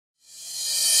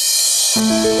Hello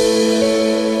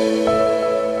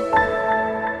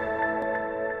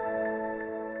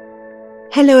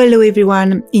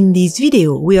everyone. In this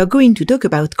video, we are going to talk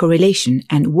about correlation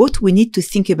and what we need to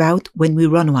think about when we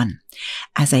run one.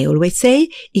 As I always say,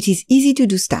 it is easy to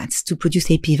do stats, to produce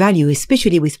a p-value,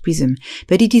 especially with Prism,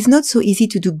 but it is not so easy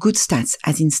to do good stats,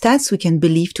 as in stats we can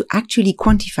believe to actually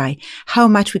quantify how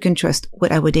much we can trust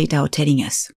what our data are telling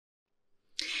us.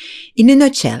 In a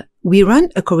nutshell, we run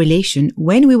a correlation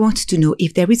when we want to know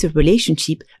if there is a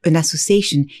relationship, an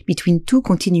association between two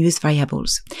continuous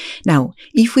variables. Now,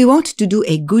 if we want to do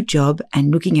a good job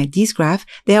and looking at this graph,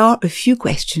 there are a few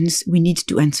questions we need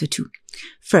to answer to.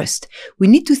 First, we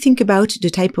need to think about the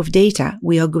type of data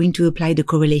we are going to apply the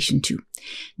correlation to.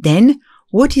 Then,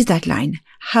 what is that line?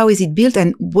 How is it built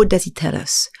and what does it tell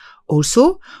us?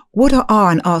 Also, what are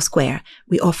R and R square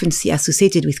we often see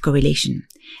associated with correlation?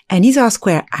 And is R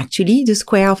square actually the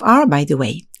square of R, by the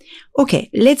way? Okay,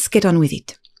 let's get on with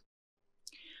it.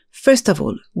 First of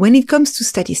all, when it comes to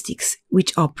statistics,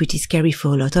 which are pretty scary for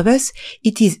a lot of us,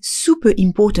 it is super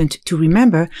important to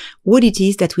remember what it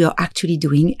is that we are actually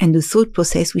doing and the thought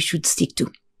process we should stick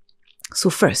to. So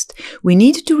first, we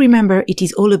need to remember it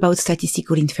is all about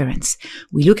statistical inference.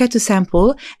 We look at a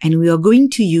sample and we are going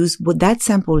to use what that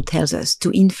sample tells us to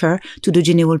infer to the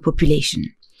general population.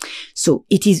 So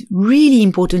it is really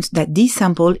important that this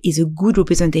sample is a good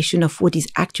representation of what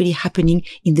is actually happening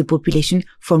in the population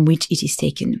from which it is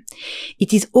taken.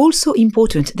 It is also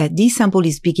important that this sample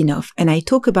is big enough, and I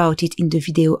talk about it in the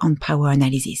video on power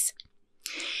analysis.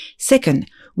 Second,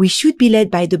 we should be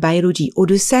led by the biology or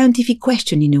the scientific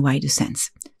question in a wider sense.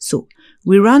 So,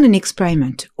 we run an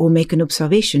experiment or make an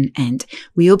observation and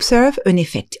we observe an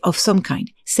effect of some kind.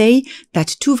 Say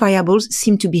that two variables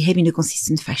seem to behave in a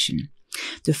consistent fashion.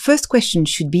 The first question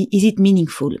should be, is it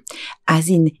meaningful? As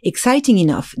in, exciting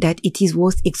enough that it is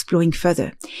worth exploring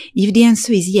further? If the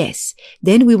answer is yes,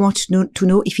 then we want to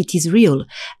know if it is real,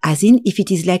 as in, if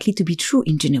it is likely to be true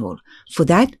in general. For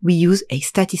that, we use a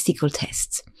statistical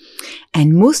test.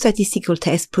 And most statistical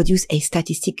tests produce a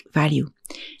statistic value,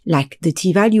 like the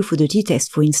t-value for the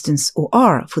t-test, for instance, or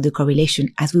R for the correlation,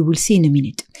 as we will see in a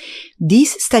minute.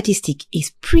 This statistic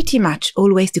is pretty much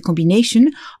always the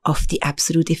combination of the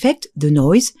absolute effect, the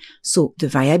noise, so the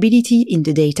variability in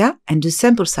the data, and the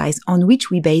sample size on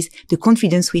which we base the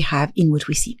confidence we have in what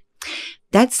we see.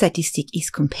 That statistic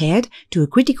is compared to a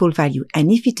critical value,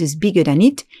 and if it is bigger than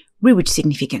it, we reach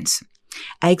significance.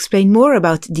 I explain more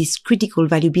about this critical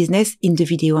value business in the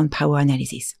video on power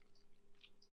analysis.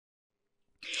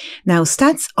 Now,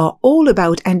 stats are all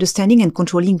about understanding and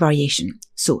controlling variation.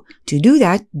 So, to do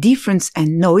that, difference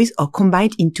and noise are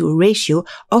combined into a ratio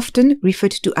often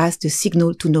referred to as the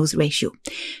signal-to-noise ratio.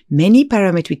 Many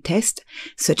parametric tests,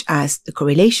 such as the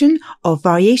correlation or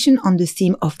variation on the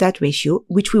theme of that ratio,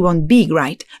 which we want big,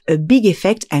 right? A big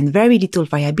effect and very little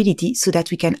variability so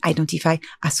that we can identify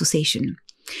association.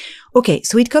 Okay,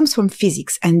 so it comes from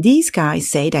physics, and these guys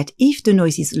say that if the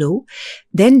noise is low,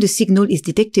 then the signal is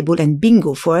detectable and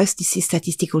bingo, for us this is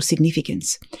statistical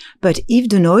significance. But if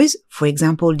the noise, for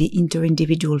example the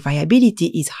inter-individual variability,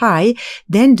 is high,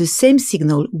 then the same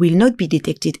signal will not be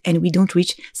detected and we don't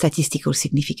reach statistical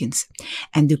significance.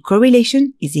 And the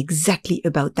correlation is exactly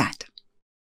about that.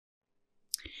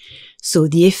 So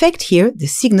the effect here, the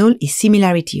signal, is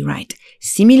similarity, right?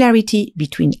 Similarity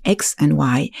between X and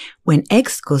Y. When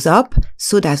X goes up,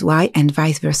 so does Y, and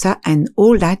vice versa, and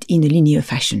all that in a linear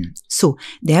fashion. So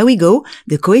there we go.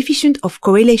 The coefficient of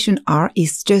correlation R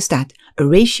is just that, a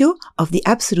ratio of the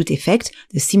absolute effect,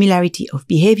 the similarity of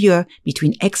behavior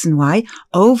between X and Y,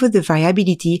 over the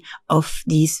variability of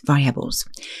these variables.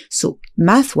 So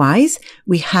math-wise,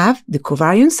 we have the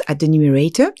covariance at the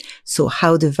numerator, so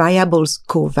how the variables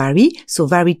co-vary, so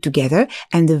vary together,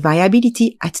 and the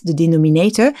variability at the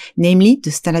denominator, namely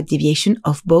the standard deviation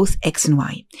of both X and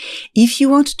Y. If you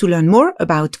want to learn more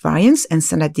about variance and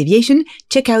standard deviation,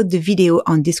 check out the video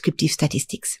on descriptive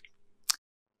statistics.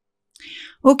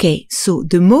 Okay, so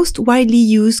the most widely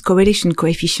used correlation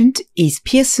coefficient is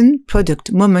Pearson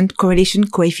product moment correlation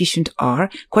coefficient R,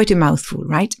 quite a mouthful,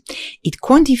 right? It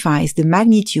quantifies the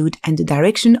magnitude and the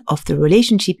direction of the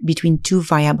relationship between two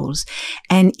variables,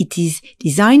 and it is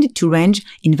designed to range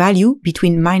in value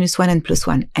between -1 and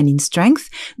 +1, and in strength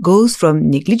goes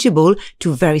from negligible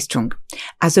to very strong.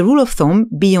 As a rule of thumb,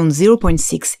 beyond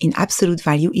 0.6 in absolute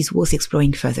value is worth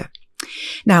exploring further.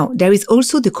 Now, there is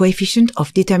also the coefficient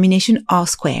of determination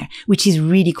R², which is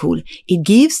really cool. It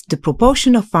gives the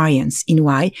proportion of variance in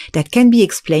Y that can be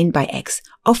explained by X,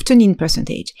 often in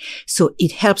percentage. So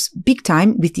it helps big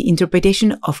time with the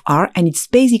interpretation of R, and it's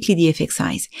basically the effect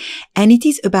size. And it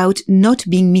is about not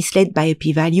being misled by a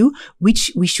p-value,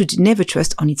 which we should never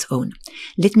trust on its own.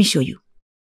 Let me show you.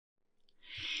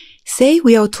 Say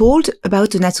we are told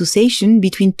about an association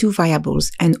between two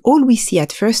variables, and all we see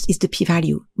at first is the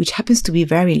p-value, which happens to be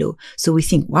very low. So we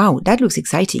think, wow, that looks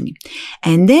exciting.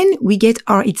 And then we get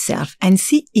R itself and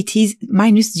see it is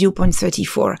minus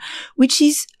 0.34, which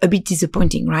is a bit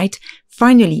disappointing, right?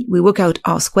 Finally, we work out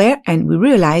R² and we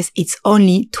realize it's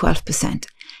only 12%.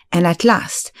 And at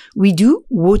last, we do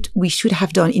what we should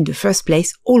have done in the first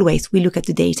place. Always we look at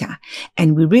the data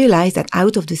and we realize that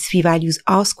out of the three values,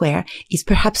 R² is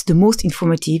perhaps the most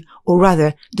informative, or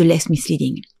rather the less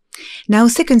misleading. Now,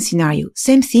 second scenario,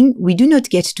 same thing. We do not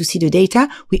get to see the data.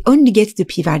 We only get the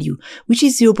p-value, which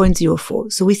is 0.04.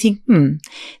 So we think,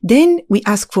 Then we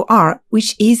ask for R,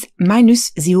 which is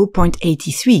minus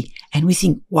 0.83. And we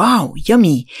think, wow,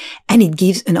 yummy. And it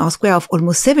gives an R² of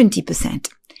almost 70%.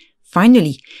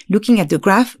 Finally, looking at the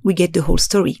graph, we get the whole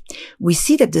story. We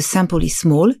see that the sample is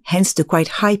small, hence the quite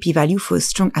high p-value for a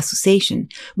strong association,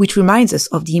 which reminds us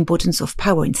of the importance of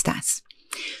power in stats.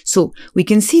 So we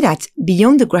can see that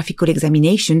beyond the graphical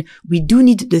examination, we do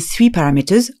need the three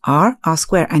parameters, R,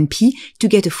 R², and P, to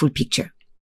get a full picture.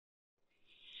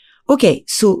 Okay,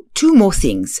 so two more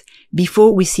things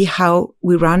before we see how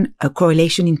we run a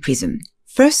correlation in Prism.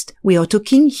 First, we are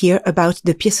talking here about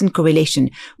the Pearson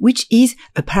correlation, which is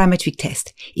a parametric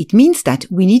test. It means that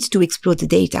we need to explore the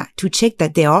data to check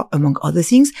that they are, among other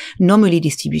things, normally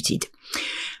distributed,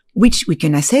 which we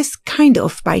can assess kind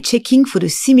of by checking for the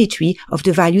symmetry of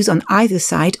the values on either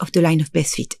side of the line of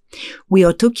best fit. We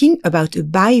are talking about a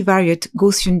bivariate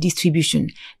Gaussian distribution.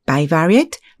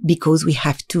 Bivariate because we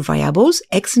have two variables,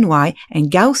 X and Y,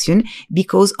 and Gaussian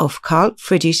because of Carl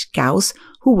Friedrich Gauss,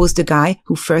 who was the guy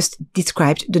who first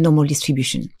described the normal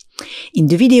distribution. In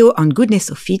the video on goodness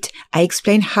of fit, I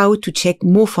explain how to check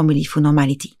more formally for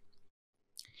normality.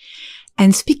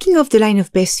 And speaking of the line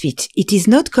of best fit, it is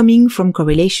not coming from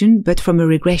correlation, but from a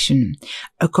regression.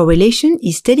 A correlation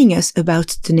is telling us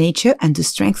about the nature and the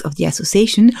strength of the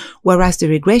association, whereas the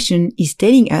regression is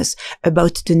telling us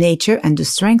about the nature and the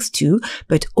strength too,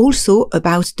 but also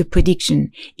about the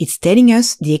prediction. It's telling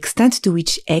us the extent to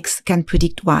which X can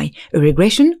predict Y. A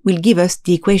regression will give us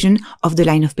the equation of the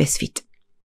line of best fit.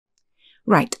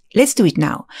 Right, let's do it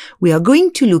now. We are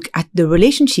going to look at the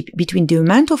relationship between the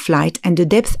amount of light and the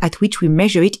depth at which we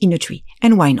measure it in a tree,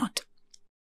 and why not?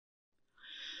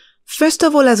 First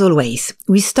of all, as always,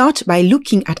 we start by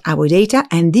looking at our data,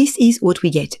 and this is what we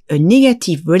get, a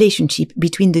negative relationship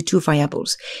between the two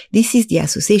variables. This is the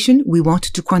association we want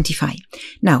to quantify.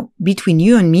 Now, between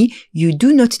you and me, you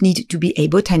do not need to be a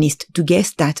botanist to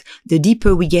guess that the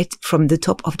deeper we get from the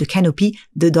top of the canopy,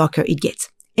 the darker it gets.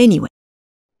 Anyway,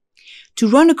 to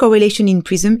run a correlation in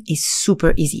Prism is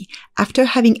super easy. After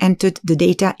having entered the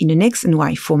data in an X and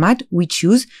Y format, we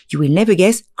choose, you will never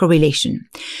guess, correlation.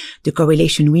 The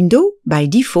correlation window, by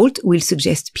default, will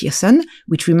suggest Pearson,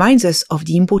 which reminds us of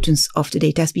the importance of the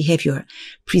data's behavior.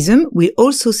 Prism will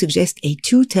also suggest a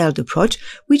two-tailed approach,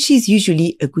 which is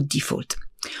usually a good default.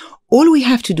 All we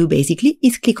have to do basically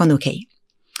is click on OK.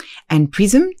 And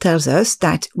Prism tells us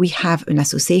that we have an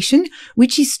association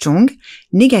which is strong,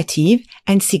 negative,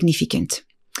 and significant.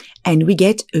 And we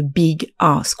get a big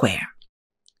R².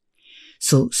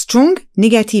 So strong,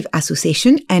 negative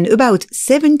association, and about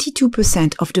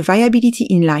 72% of the variability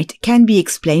in light can be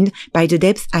explained by the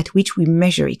depth at which we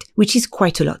measure it, which is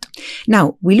quite a lot.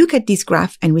 Now, we look at this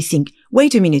graph and we think,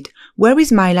 wait a minute, where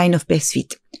is my line of best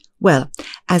fit? Well,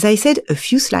 as I said a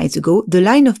few slides ago, the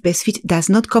line of best fit does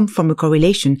not come from a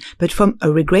correlation, but from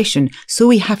a regression, so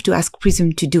we have to ask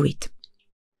Prism to do it.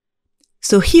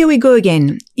 So here we go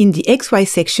again. In the XY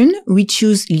section, we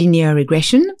choose linear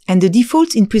regression, and the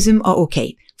defaults in Prism are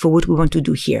okay for what we want to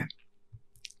do here.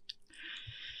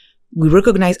 We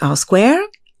recognize R²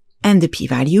 and the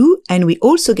p-value, and we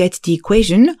also get the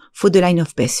equation for the line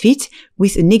of best fit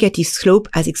with a negative slope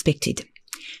as expected.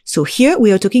 So here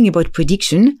we are talking about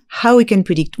prediction, how we can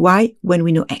predict Y when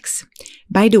we know X.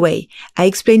 By the way, I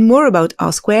explain more about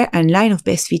R² and line of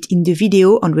best fit in the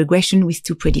video on regression with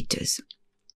two predictors.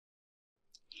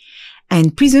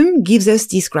 And Prism gives us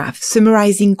this graph,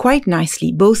 summarizing quite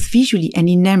nicely, both visually and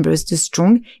in numbers, the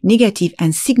strong, negative,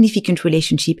 and significant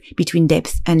relationship between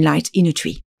depth and light in a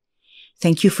tree.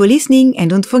 Thank you for listening, and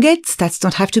don't forget, stats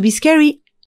don't have to be scary.